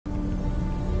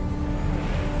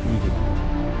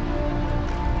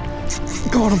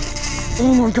Got him.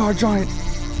 Oh my God, giant.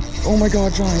 Oh my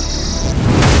God, giant.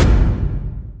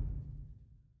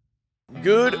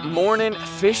 Good morning,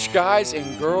 fish guys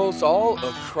and girls all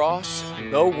across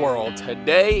the world.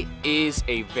 Today is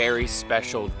a very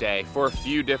special day for a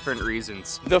few different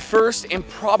reasons. The first and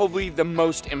probably the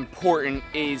most important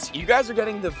is you guys are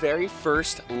getting the very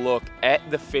first look at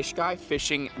the Fish Guy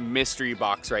Fishing mystery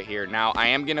box right here. Now, I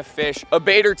am gonna fish a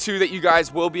bait or two that you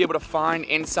guys will be able to find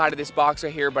inside of this box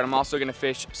right here, but I'm also gonna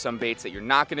fish some baits that you're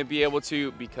not gonna be able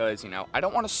to because, you know, I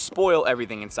don't wanna spoil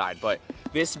everything inside, but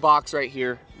this box right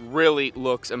here really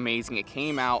looks amazing. It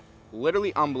came out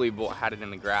literally unbelievable. I had it in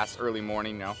the grass early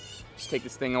morning. Now, just take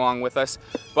this thing along with us.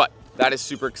 But that is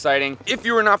super exciting. If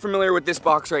you are not familiar with this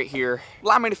box right here,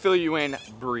 allow me to fill you in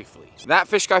briefly. That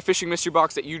Fish Guy Fishing mystery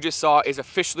box that you just saw is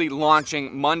officially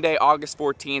launching Monday, August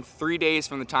 14th, 3 days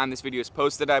from the time this video is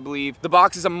posted, I believe. The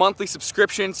box is a monthly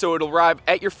subscription, so it'll arrive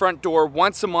at your front door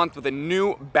once a month with a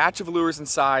new batch of lures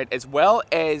inside, as well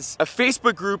as a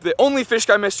Facebook group that only Fish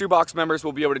Guy mystery box members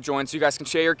will be able to join, so you guys can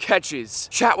share your catches,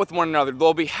 chat with one another.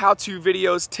 There'll be how-to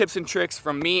videos, tips and tricks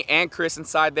from me and Chris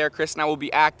inside there. Chris and I will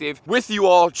be active with you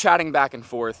all, chatting back and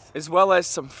forth, as well as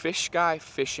some Fish Guy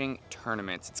fishing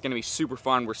tournaments. It's gonna be super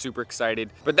fun. We're super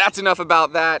excited. But that's enough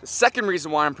about that. Second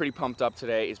reason why I'm pretty pumped up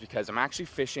today is because I'm actually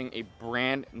fishing a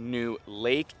brand new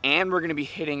lake, and we're gonna be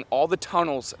hitting all the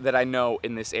tunnels that I know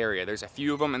in this area. There's a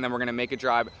few of them, and then we're gonna make a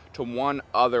drive to one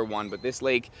other one, but this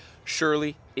lake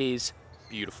surely is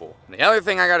beautiful. And the other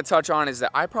thing I gotta touch on is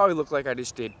that I probably look like I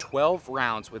just did 12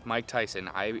 rounds with Mike Tyson.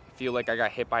 I feel like I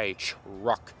got hit by a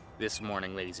truck this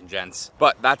morning, ladies and gents.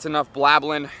 But that's enough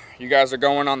blabbling. You guys are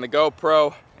going on the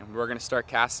GoPro, and we're gonna start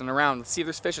casting around. Let's see if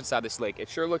there's fish inside this lake. It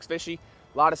sure looks fishy.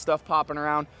 A lot of stuff popping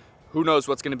around. Who knows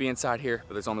what's gonna be inside here,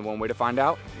 but there's only one way to find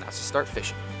out, and that's to start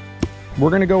fishing. We're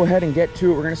gonna go ahead and get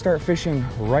to it. We're gonna start fishing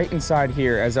right inside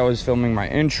here. As I was filming my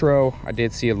intro, I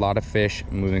did see a lot of fish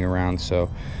moving around, so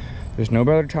there's no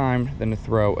better time than to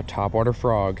throw a topwater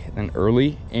frog than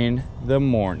early in the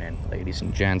morning, ladies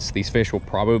and gents. These fish will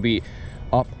probably be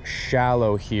up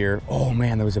shallow here. Oh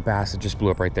man, there was a bass that just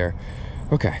blew up right there.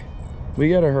 Okay, we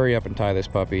gotta hurry up and tie this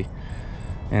puppy,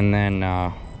 and then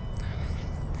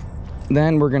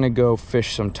we're gonna go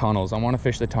fish some tunnels. I want to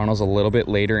fish the tunnels a little bit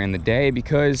later in the day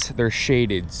because they're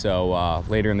shaded. So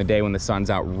later in the day when the sun's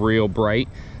out real bright,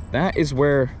 that is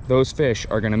where those fish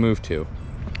are gonna move to.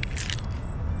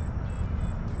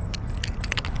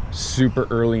 Super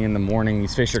early in the morning,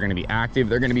 these fish are gonna be active.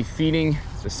 They're gonna be feeding.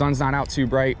 The sun's not out too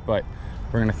bright, but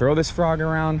we're gonna throw this frog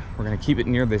around. We're gonna keep it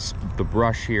near the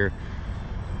brush here,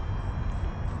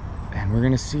 and we're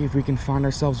gonna see if we can find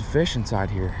ourselves a fish inside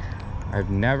here. I've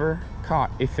never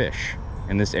caught a fish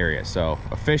in this area, so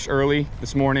a fish early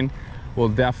this morning will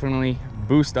definitely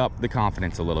boost up the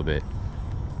confidence a little bit.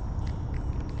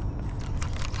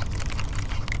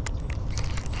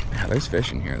 Yeah, there's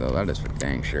fish in here though, that is for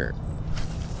dang sure.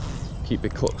 Keep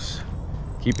it close.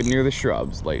 Keep it near the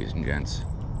shrubs, ladies and gents.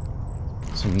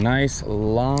 Some nice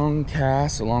long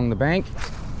casts along the bank,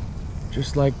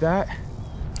 just like that.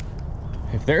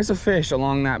 If there's a fish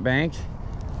along that bank,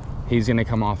 he's gonna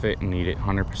come off it and eat it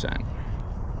 100%.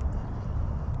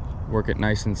 Work it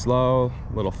nice and slow,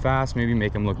 a little fast, maybe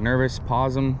make him look nervous,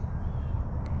 pause him.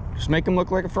 Just make him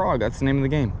look like a frog, that's the name of the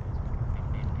game.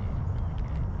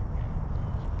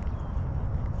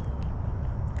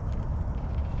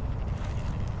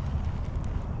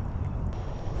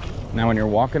 Now when you're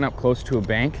walking up close to a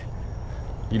bank,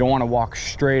 you don't want to walk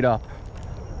straight up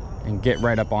and get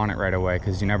right up on it right away,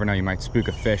 because you never know, you might spook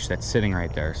a fish that's sitting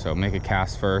right there. So make a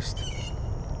cast first,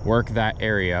 work that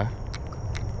area,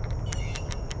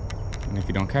 and if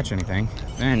you don't catch anything,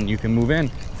 then you can move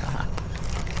in.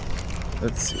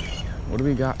 Let's see, what do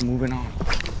we got moving on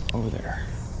over there?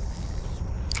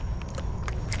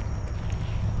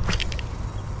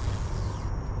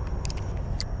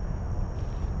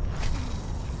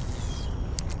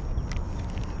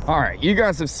 All right, you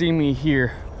guys have seen me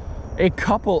here a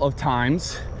couple of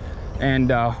times,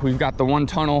 and we've got the one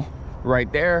tunnel right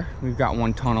there. We've got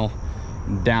one tunnel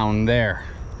down there,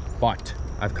 but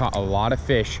I've caught a lot of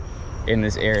fish in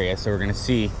this area, so we're gonna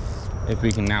see if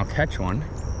we can now catch one.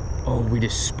 Oh, we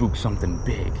just spooked something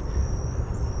big.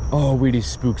 Oh, we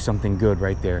just spooked something good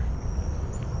right there.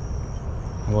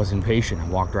 I wasn't patient, I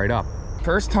walked right up.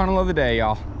 First tunnel of the day,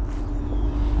 y'all.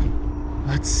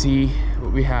 Let's see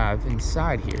what we have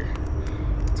inside here.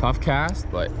 Tough cast,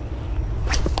 but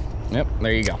yep,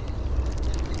 there you go.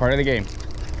 Part of the game.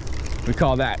 We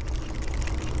call that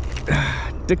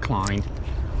declined.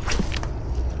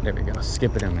 There we go,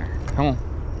 skip it in there. Come on.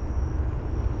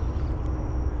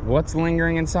 What's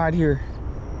lingering inside here?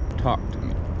 Talk to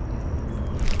me.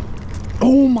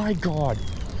 Oh my God.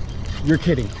 You're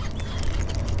kidding.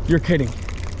 You're kidding.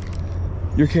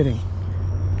 You're kidding.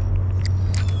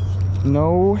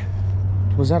 No.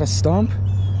 Was that a stump?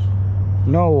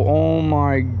 No. Oh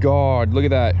my God. Look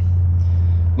at that.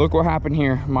 Look what happened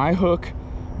here. My hook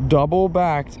double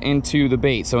backed into the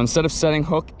bait. So instead of setting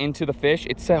hook into the fish,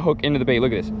 it set hook into the bait.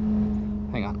 Look at this.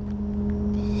 Hang on.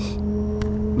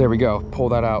 There we go. Pull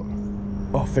that out.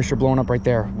 Oh, fish are blowing up right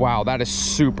there. Wow, that is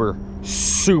super,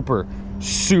 super,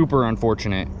 super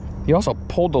unfortunate. He also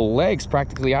pulled the legs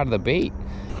practically out of the bait.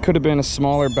 Could have been a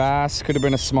smaller bass, could have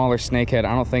been a smaller snakehead.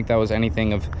 I don't think that was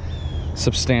anything of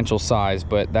substantial size,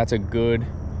 but that's a good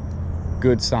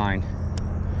sign.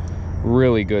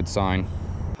 Really good sign.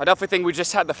 I definitely think we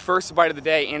just had the first bite of the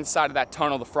day inside of that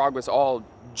tunnel. The frog was all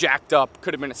jacked up.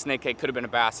 Could have been a snakehead, could have been a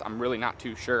bass. I'm really not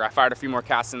too sure. I fired a few more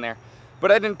casts in there,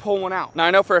 but I didn't pull one out. Now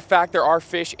I know for a fact there are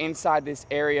fish inside this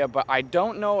area, but I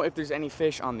don't know if there's any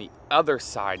fish on the other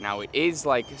side. Now it is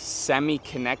like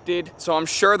semi-connected, so I'm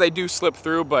sure they do slip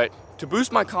through, but to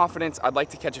boost my confidence, I'd like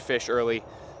to catch a fish early.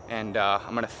 And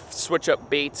I'm gonna switch up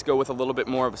baits, go with a little bit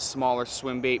more of a smaller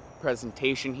swim bait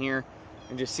presentation here,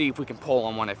 and just see if we can pull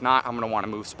on one. If not, I'm gonna wanna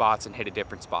move spots and hit a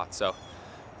different spot. So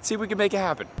let's see if we can make it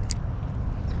happen.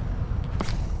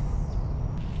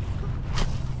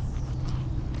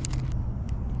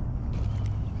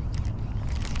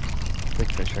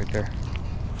 Big fish right there.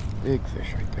 Big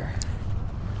fish right there.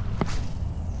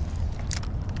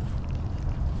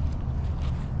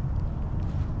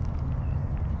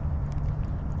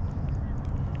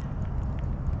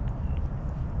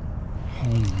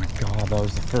 Oh my God, that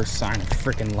was the first sign of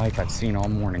freaking life I've seen all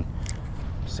morning.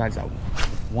 Besides that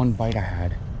one bite I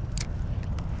had.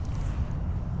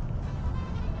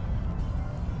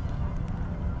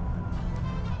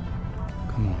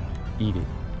 Come on, eat it.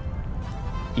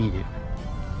 Eat it.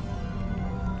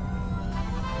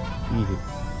 Eat it.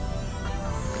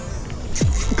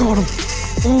 Got him!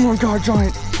 Oh my God,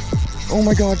 giant! Oh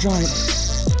my God, giant!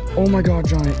 Oh my God,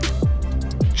 giant!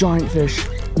 Giant fish.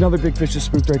 Another big fish just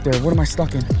spooked right there. What am I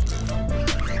stuck in?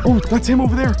 Oh, that's him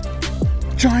over there.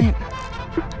 Giant.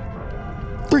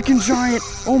 Freaking giant.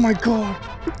 Oh my God.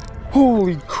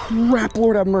 Holy crap,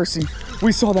 Lord have mercy.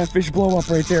 We saw that fish blow up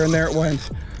right there, and there it went.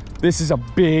 This is a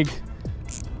big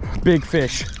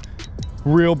fish.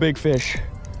 Real big fish.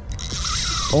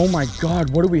 Oh my God,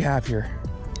 what do we have here?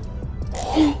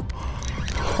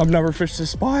 I've never fished this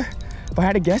spot. If I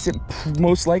had to guess, it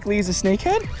most likely is a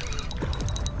snakehead.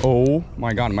 Oh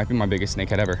my God, it might be my biggest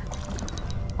snakehead ever.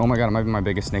 Oh my God, it might be my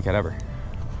biggest snakehead ever.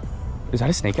 Is that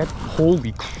a snakehead?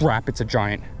 Holy crap, it's a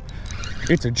giant.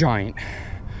 It's a giant.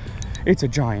 It's a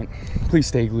giant. Please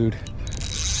stay glued.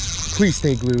 Please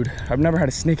stay glued. I've never had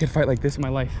a snakehead fight like this in my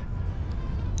life.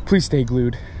 Please stay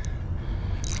glued.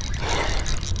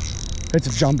 It's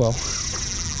a jumbo.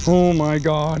 Oh my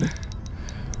God.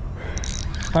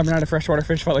 I haven't had a freshwater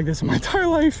fish fight like this in my entire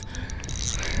life.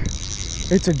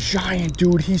 It's a giant,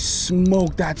 dude. He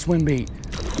smoked that swim bait.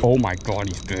 Oh my God,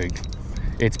 he's big.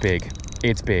 It's big.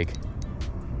 It's big.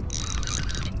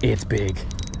 It's big.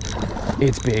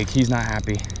 It's big. He's not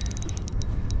happy.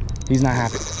 He's not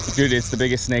happy. Dude, it's the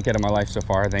biggest snakehead of my life so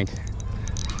far, I think.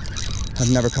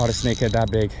 I've never caught a snakehead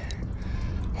that big.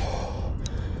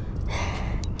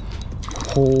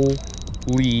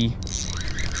 Holy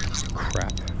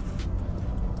crap.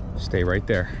 Stay right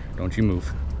there. Don't you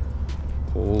move.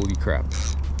 Holy crap.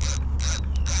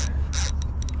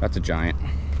 That's a giant.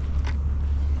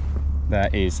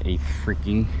 That is a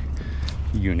freaking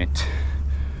unit.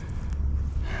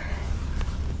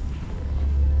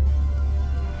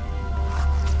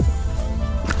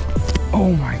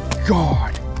 Oh my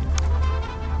God.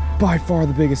 By far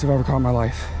the biggest I've ever caught in my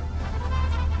life.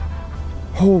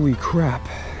 Holy crap.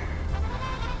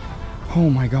 Oh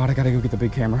my God, I gotta go get the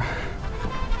big camera.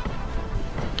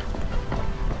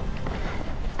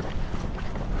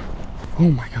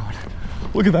 Oh my God.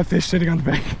 Look at that fish sitting on the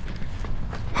bank.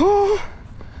 Oh,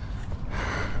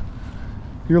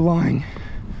 you're lying.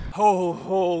 Oh,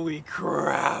 holy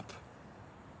crap.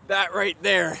 That right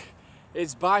there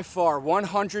is by far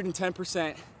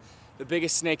 110% the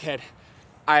biggest snakehead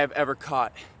I have ever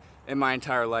caught in my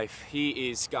entire life. He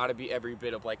is gotta be every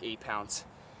bit of like 8 pounds.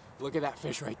 Look at that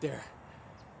fish right there.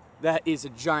 That is a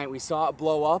giant. We saw it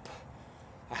blow up.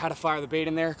 I had to fire the bait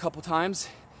in there a couple times.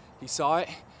 He saw it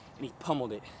and he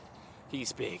pummeled it.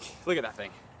 He's big. Look at that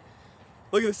thing.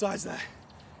 Look at the size of that.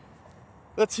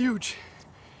 That's huge.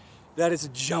 That is a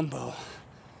jumbo.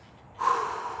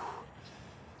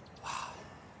 Wow.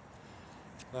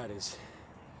 That is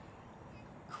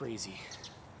crazy.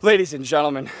 Ladies and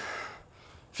gentlemen,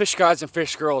 fish guys and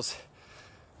fish girls,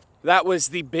 That was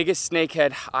the biggest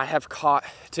snakehead I have caught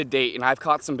to date, and I've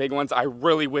caught some big ones. I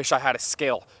really wish I had a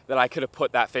scale that I could have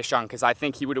put that fish on, because I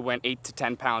think he would have went 8 to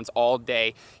 10 pounds all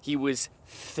day. He was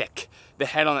thick. The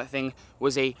head on that thing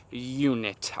was a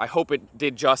unit. I hope it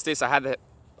did justice. I had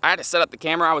to set up the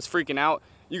camera. I was freaking out.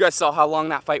 You guys saw how long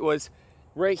that fight was.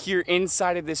 Right here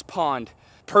inside of this pond.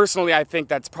 Personally, I think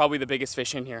that's probably the biggest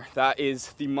fish in here. That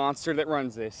is the monster that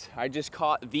runs this. I just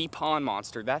caught the pond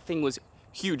monster. That thing was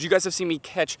huge. You guys have seen me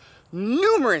catch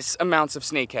numerous amounts of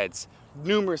snakeheads,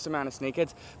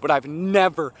 but I've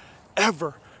never,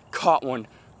 ever caught one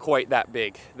quite that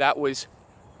big. That was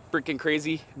freaking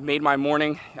crazy. Made my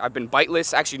morning. I've been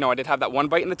biteless. Actually, no, I did have that one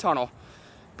bite in the tunnel,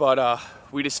 but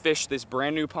we just fished this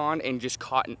brand new pond and just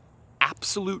caught an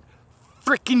absolute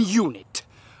freaking unit.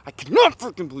 I cannot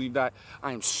freaking believe that.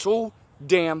 I am so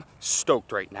damn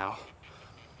stoked right now.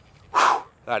 Whew.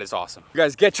 That is awesome. You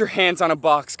guys, get your hands on a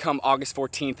box come August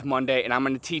 14th, Monday, and I'm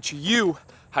gonna teach you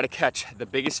how to catch the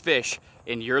biggest fish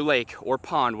in your lake or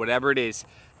pond, whatever it is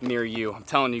near you. I'm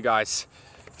telling you guys,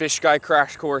 Fish Guy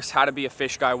crash course, how to be a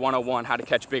fish guy 101, how to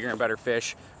catch bigger and better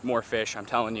fish, more fish, I'm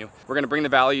telling you. We're gonna bring the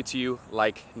value to you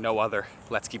like no other.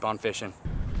 Let's keep on fishing.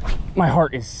 My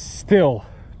heart is still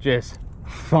just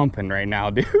thumping right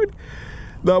now, dude.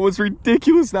 That was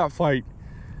ridiculous, that fight.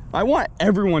 I want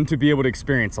everyone to be able to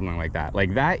experience something like that.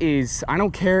 Like that is, I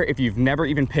don't care if you've never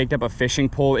even picked up a fishing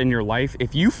pole in your life.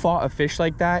 If you fought a fish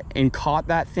like that and caught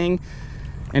that thing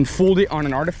and fooled it on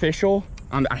an artificial,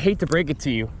 I hate to break it to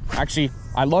you. Actually,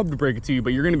 I love to break it to you,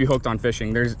 but you're gonna be hooked on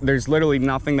fishing. There's literally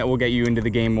nothing that will get you into the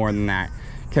game more than that.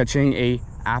 Catching a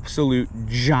absolute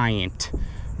giant,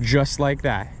 just like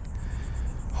that.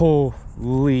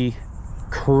 Holy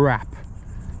crap.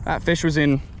 That fish was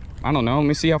in, I don't know, let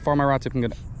me see how far my rod tip can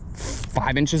get.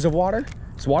 5 inches of water.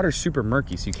 This water's super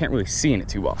murky, so you can't really see in it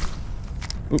too well.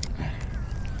 Oop.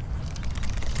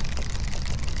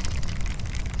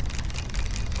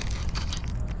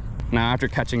 Now after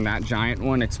catching that giant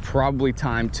one, it's probably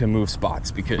time to move spots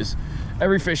because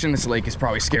every fish in this lake is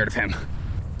probably scared of him.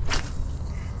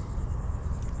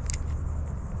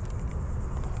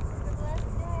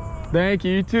 Thank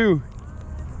you, you too.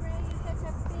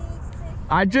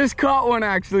 I just caught one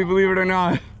actually, believe it or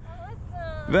not.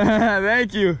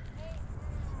 Thank you.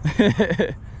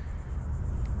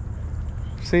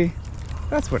 See,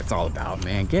 that's what it's all about,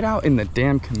 man. Get out in the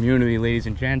damn community, ladies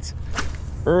and gents.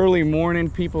 Early morning,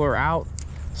 people are out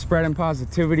spreading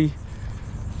positivity.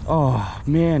 Oh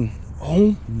man,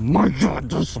 oh my god,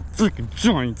 there's some freaking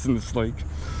giants in this lake.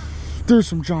 There's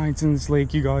some giants in this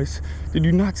lake, you guys. Did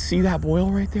you not see that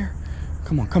boil right there?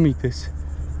 Come on, come eat this.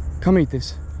 Come eat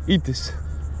this. Eat this.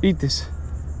 Eat this.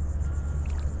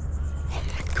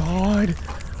 God,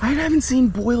 I haven't seen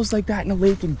boils like that in a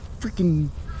lake in freaking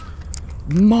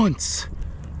months.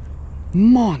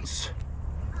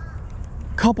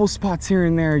 Couple spots here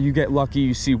and there, you get lucky,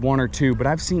 you see 1 or 2, but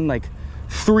I've seen like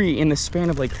 3 in the span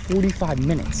of like 45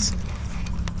 minutes.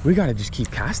 We gotta just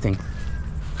keep casting.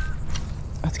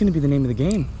 That's gonna be the name of the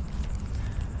game.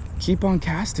 Keep on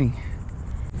casting.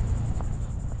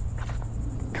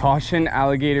 Caution,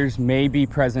 alligators may be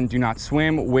present. Do not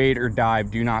swim, wade, or dive.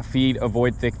 Do not feed.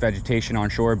 Avoid thick vegetation on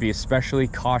shore. Be especially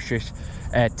cautious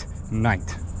at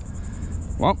night.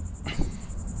 Well,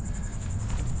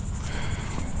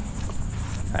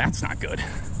 that's not good.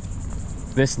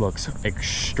 This looks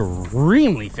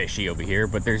extremely fishy over here,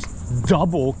 but there's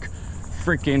double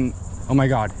freaking, oh my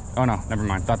God. Oh no, never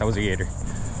mind. Thought that was a gator.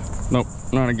 Nope,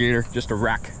 not a gator, just a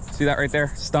rock. See that right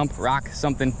there? Stump, rock,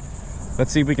 something.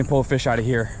 Let's see if we can pull a fish out of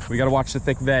here. We gotta watch the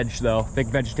thick veg though, thick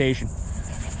vegetation.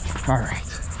 All right.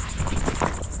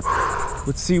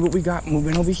 Let's see what we got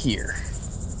moving over here.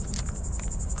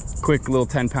 Quick little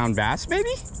 10-pound bass, maybe?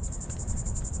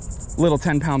 Little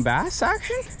 10-pound bass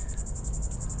action?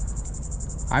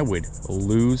 I would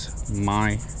lose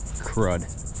my crud.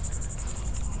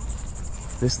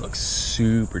 This looks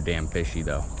super damn fishy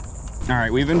though. All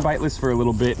right, we've been biteless for a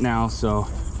little bit now, so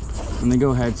I'm gonna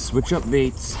go ahead, switch up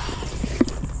baits.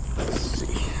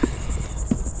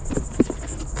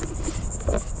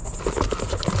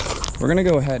 We're gonna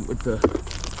go ahead with the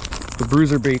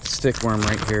bruiser baits stick worm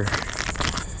right here.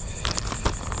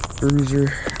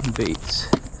 Bruiser baits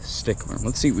stick worm.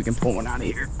 Let's see if we can pull one out of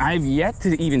here. I've yet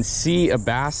to even see a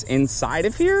bass inside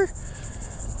of here,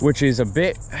 which is a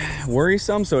bit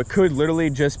worrisome. So it could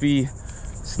literally just be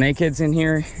snakeheads in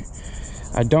here.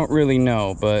 I don't really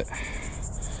know, but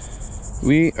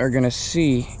we are gonna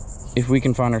see if we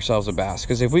can find ourselves a bass.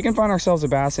 Because if we can find ourselves a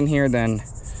bass in here, then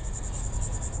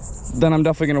I'm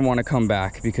definitely gonna want to come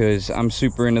back, because I'm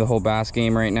super into the whole bass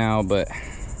game right now. But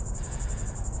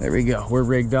there we go, we're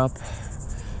rigged up.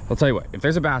 I'll tell you what, if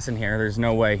there's a bass in here, there's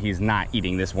no way he's not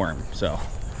eating this worm. So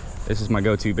this is my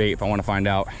go-to bait if I want to find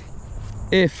out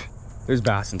if there's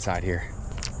bass inside here.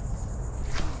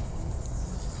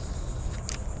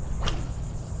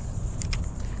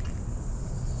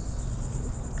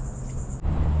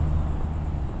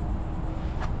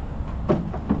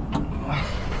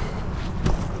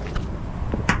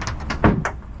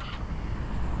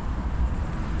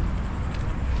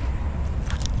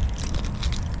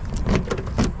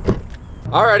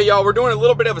 Alrighty, y'all, we're doing a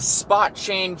little bit of a spot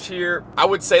change here. I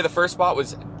would say the first spot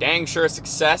was dang sure a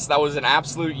success. That was an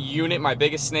absolute unit, my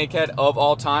biggest snakehead of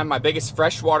all time, my biggest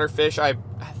freshwater fish.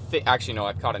 Actually, no,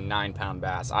 I've caught a 9-pound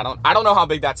bass. I don't know how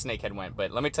big that snakehead went,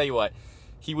 but let me tell you what,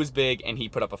 he was big and he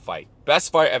put up a fight.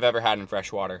 Best fight I've ever had in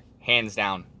freshwater, hands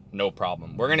down, no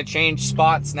problem. We're gonna change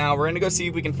spots now. We're gonna go see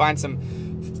if we can find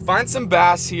some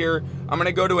bass here. I'm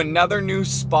gonna go to another new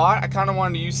spot. I kind of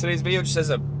wanted to use today's video just as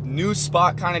a new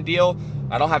spot kind of deal.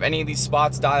 I don't have any of these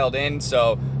spots dialed in,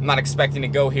 so I'm not expecting to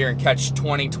go here and catch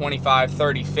 20, 25,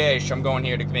 30 fish. I'm going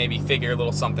here to maybe figure a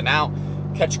little something out,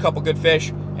 catch a couple good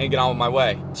fish, and get on with my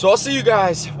way. So I'll see you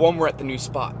guys when we're at the new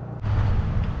spot.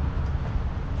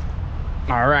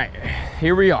 All right,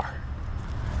 here we are.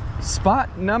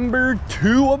 Spot number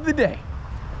 2 of the day.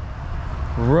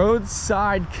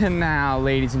 Roadside canal,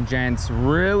 ladies and gents.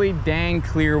 Really dang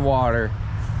clear water.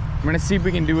 I'm gonna see if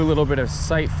we can do a little bit of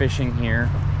sight fishing here.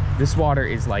 This water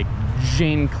is like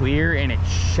gin clear and it's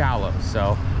shallow,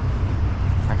 so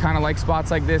I kind of like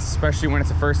spots like this, especially when it's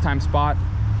a first time spot.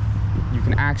 You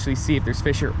can actually see if there's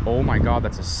fish here. Oh my God,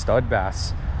 that's a stud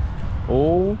bass.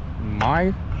 Oh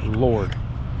my Lord.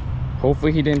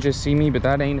 Hopefully he didn't just see me, but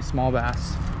that ain't a small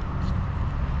bass.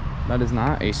 That is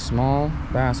not a small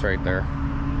bass right there.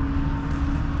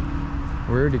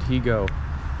 Where did he go?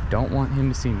 Don't want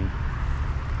him to see me.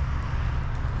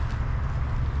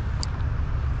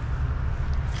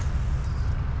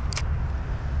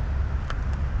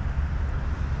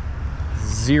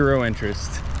 Zero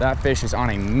interest. That fish is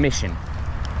on a mission.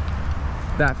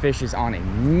 That fish is on a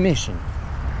mission.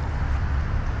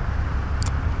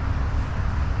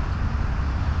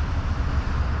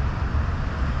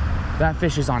 That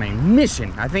fish is on a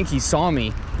mission. I think he saw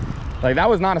me. Like, that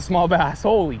was not a small bass.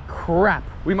 Holy crap.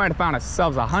 We might have found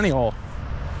ourselves a honey hole.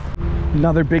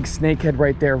 Another big snakehead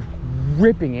right there,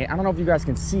 ripping it. I don't know if you guys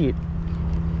can see it.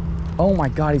 Oh my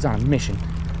God, he's on a mission.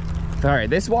 All right,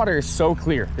 this water is so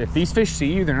clear. If these fish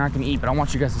see you, they're not gonna eat, but I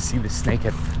want you guys to see this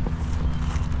snakehead.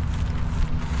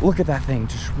 Look at that thing,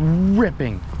 just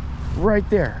ripping right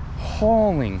there,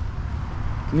 hauling.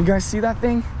 Can you guys see that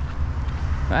thing?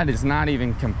 That does not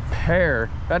even compare.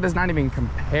 That does not even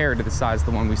compare to the size of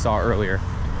the one we saw earlier.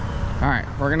 All right,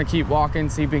 we're gonna keep walking,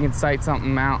 see if we can sight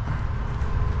something out,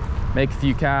 make a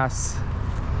few casts,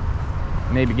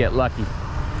 maybe get lucky.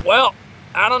 Well,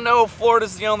 I don't know if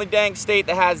Florida's the only dang state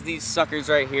that has these suckers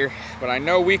right here, but I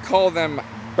know we call them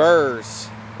burrs.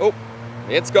 Oh,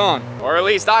 it's gone. Or at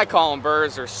least I call them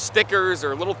burrs, or stickers,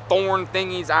 or little thorn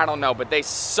thingies, I don't know, but they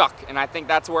suck. And I think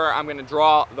that's where I'm gonna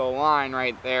draw the line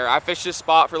right there. I fished this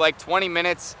spot for like 20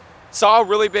 minutes, saw a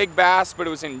really big bass, but it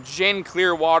was in gin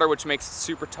clear water, which makes it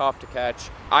super tough to catch.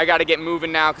 I gotta get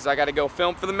moving now because I gotta go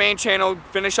film for the main channel,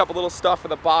 finish up a little stuff for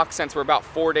the box since we're about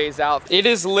 4 days out. It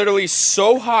is literally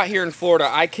so hot here in Florida,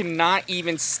 I cannot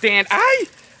even stand.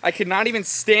 I cannot even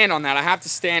stand on that. I have to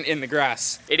stand in the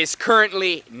grass. It is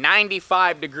currently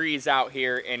 95 degrees out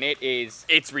here, and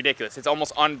it's ridiculous. It's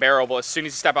almost unbearable. As soon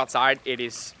as you step outside, it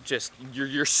is just,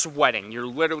 you're sweating. You're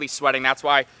literally sweating. That's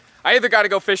why I either got to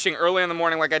go fishing early in the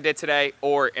morning like I did today,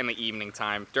 or in the evening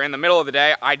time. During the middle of the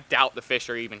day, I doubt the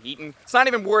fish are even eating. It's not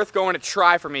even worth going to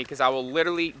try for me because I will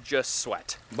literally just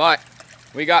sweat. But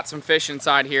we got some fish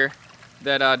inside here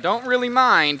that don't really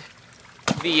mind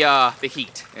the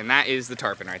heat, and that is the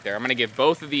tarpon right there. I'm gonna give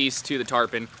both of these to the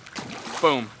tarpon.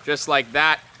 Boom, just like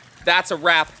that. That's a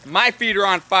wrap. My feet are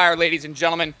on fire, ladies and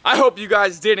gentlemen. I hope you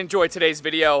guys did enjoy today's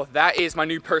video. That is my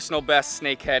new personal best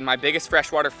snakehead, my biggest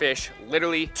freshwater fish,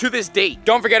 literally to this date.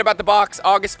 Don't forget about the box,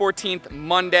 August 14th,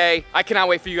 Monday. I cannot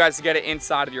wait for you guys to get it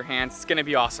inside of your hands. It's gonna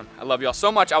be awesome. I love you all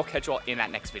so much. I'll catch you all in that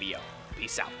next video.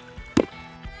 Peace out.